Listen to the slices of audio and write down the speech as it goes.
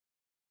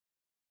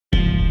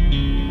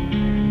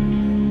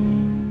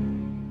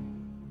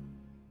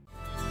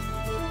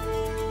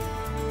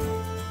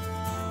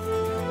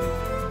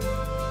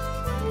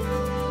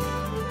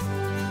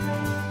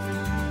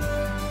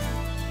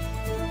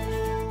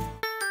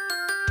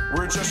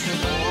We're just an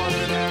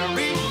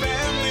ordinary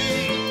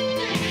family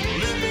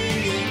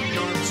living in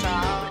your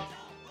town.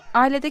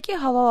 Ailədəki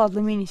Halal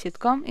adlı mini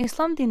sitcom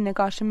İslam dininə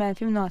qarşı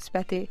mənfi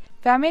münasibəti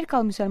və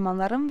Amerikalı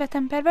müsəlmanların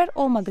vətənpərvər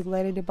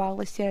olmadıqları ilə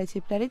bağlı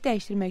stereotipləri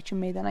dəyişdirmək üçün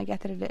meydana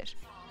gətirilir.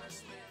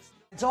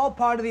 It's all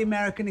part of the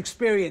American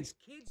experience.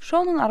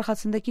 Şounun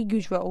arxasındakı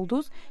güc və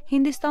ulduz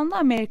Hindistanlı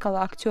Amerikalı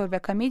aktyor və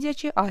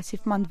komediyaçı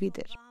Asif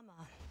Mandvidir.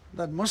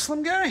 That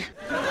Muslim guy?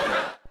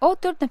 O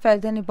 4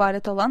 nəfərdən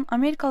ibarət olan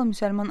Amerikalı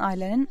müsəlman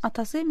ailənin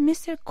atası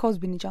Mr.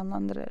 Cosby'ni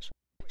canlandırır.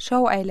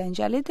 Şou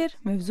əyləncəlidir,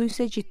 mövzu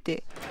isə ciddi.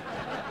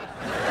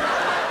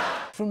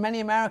 For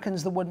many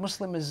Americans, the word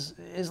Muslim is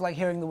like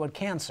hearing the word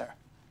cancer,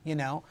 you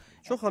know.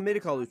 Çox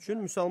Amerikalı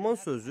üçün müsəlman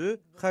sözü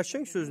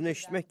xərçəng sözünü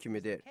eşitmək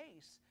kimidir.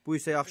 Bu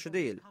isə yaxşı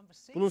deyil.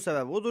 Bunun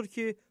səbəbi odur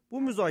ki,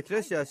 bu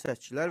müzakirə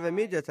siyasətçilər və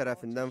media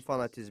tərəfindən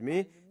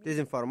fanatizmi,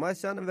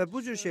 dezinformasiyanı və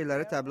bu cür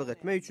şeyləri təbliğ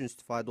etmək üçün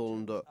istifadə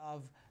olundu.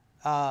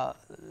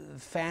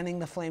 Fanning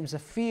the flames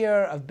of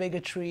fear, of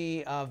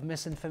bigotry, of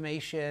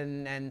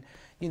misinformation and,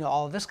 you know,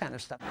 all of this kind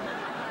of stuff.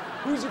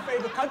 Who's your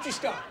favorite country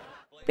star?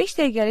 5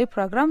 dəqiqəlik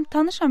proqram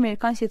tanış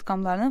Amerikan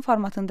sitcomlarının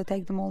formatında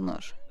təqdim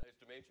olunur.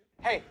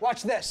 Hey,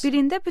 watch this.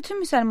 Birində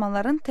bütün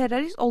müsəlmanların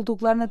terrorist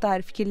olduqlarına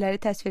dair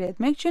fikirləri təsvir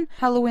etmək üçün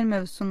Halloween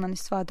mövzusundan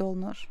istifadə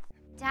olunur.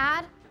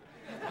 Dad,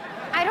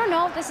 I don't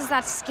know if this is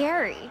that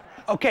scary.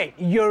 Okay,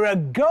 you're a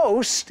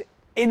ghost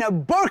in a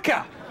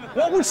burqa.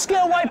 What would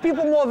scare white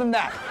people more than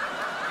that?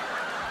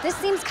 This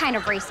seems kind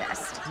of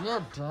racist. Yeah,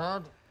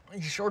 Dad. Are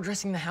you sure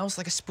dressing the house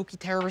like a spooky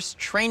terrorist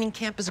training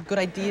camp is a good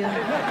idea?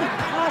 What could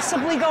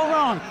possibly go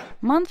wrong?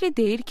 Manfi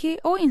deyir ki,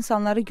 o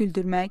insanları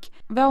güldürmək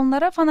və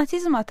onlara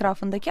fanatizm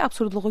ətrafındakı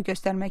absurdluğu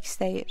göstərmək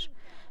istəyir.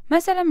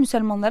 Məsələn,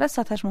 müsəlmanlara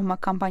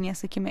sataşmamaq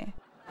kampaniyası kimi.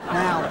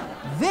 Now,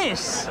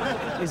 this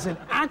is an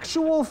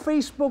actual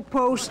Facebook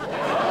post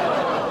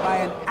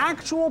by an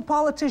actual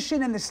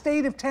politician in the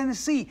state of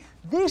Tennessee.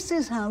 This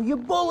is how you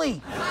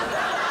bully.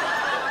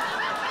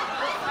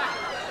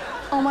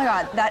 Oh my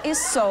God, that is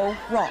so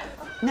wrong.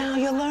 Now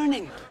you're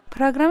learning.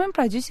 Proqramın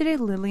prodüseri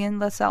Lillian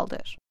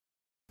LaSalle'dır.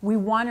 We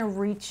want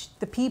to reach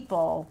the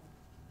people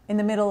in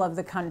the middle of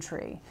the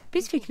country.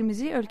 Biz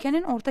fikrimizi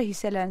ölkənin orta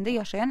hissələrində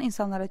yaşayan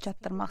insanlara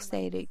çatdırmaq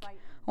istəyirik.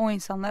 O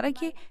insanlara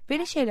ki,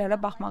 belə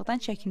şeylərə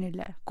baxmaqdan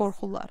çəkinirlər,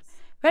 qorxurlar.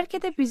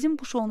 Bəlkə də bizim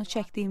bu şounu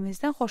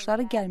çəkdiyimizdən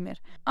xoşları gəlmir,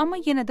 amma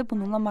yenə də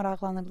bununla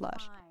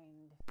maraqlanırlar.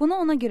 Bunu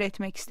ona görə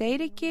etmək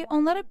istəyirik ki,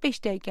 onlara 5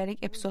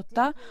 dəqiqəlik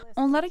epizodda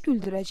onları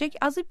güldürəcək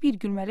azı bir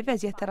gülməli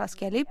vəziyyətə rast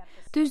gəlib,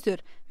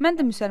 düzdür, mən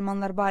də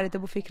müsəlmanlar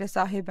barədə bu fikrə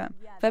sahibəm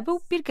və bu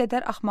bir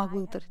qədər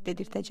axmaqlıqdır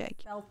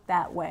dedirtəcək.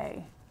 That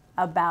way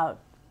about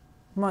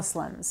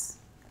Muslims.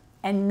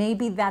 And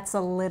maybe that's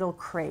a little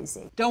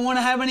crazy. Don't want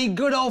to have any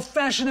good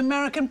old-fashioned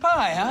American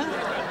pie, huh?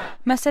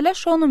 Məsələ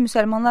şounun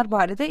müsəlmanlar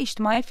barədə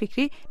ictimai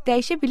fikri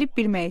dəyişə bilib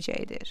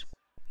bilməyəcəyidir.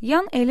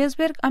 Jan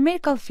Ellsberg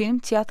Amerikalı film,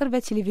 teatr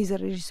və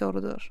televizor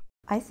rejissorudur.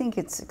 I think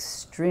it's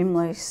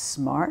extremely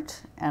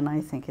smart and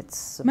I think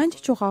it's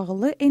Məncə çox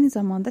ağıllı, eyni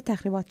zamanda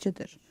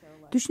təxribatçıdır.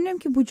 Düşünürəm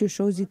ki, bu cür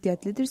şou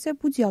ziddiyyətlidirsə,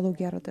 bu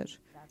dialoq yaradır.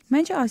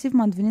 Məncə Asif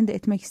Mandvi'nin də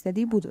etmək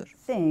istədiyi budur.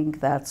 I think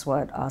that's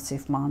what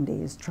Asif Mandi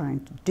is trying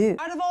to do.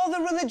 Out of all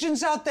the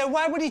religions out there,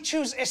 why would he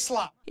choose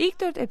Islam? İlk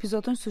 4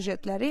 epizodun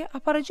süjetləri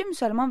aparıcı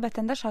müsəlman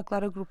vətəndaş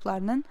haqları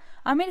qruplarının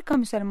Amerika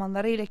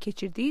müsəlmanları ilə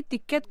keçirdiyi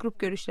diqqət qrup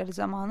görüşləri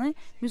zamanı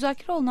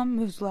müzakirə olunan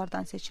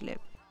mövzulardan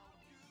seçilib.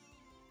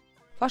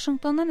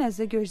 Vaşinqtondan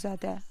Əzzə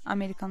Göyzadə,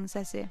 Amerikanın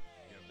səsi.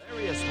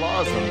 Various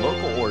laws and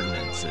local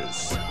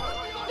ordinances.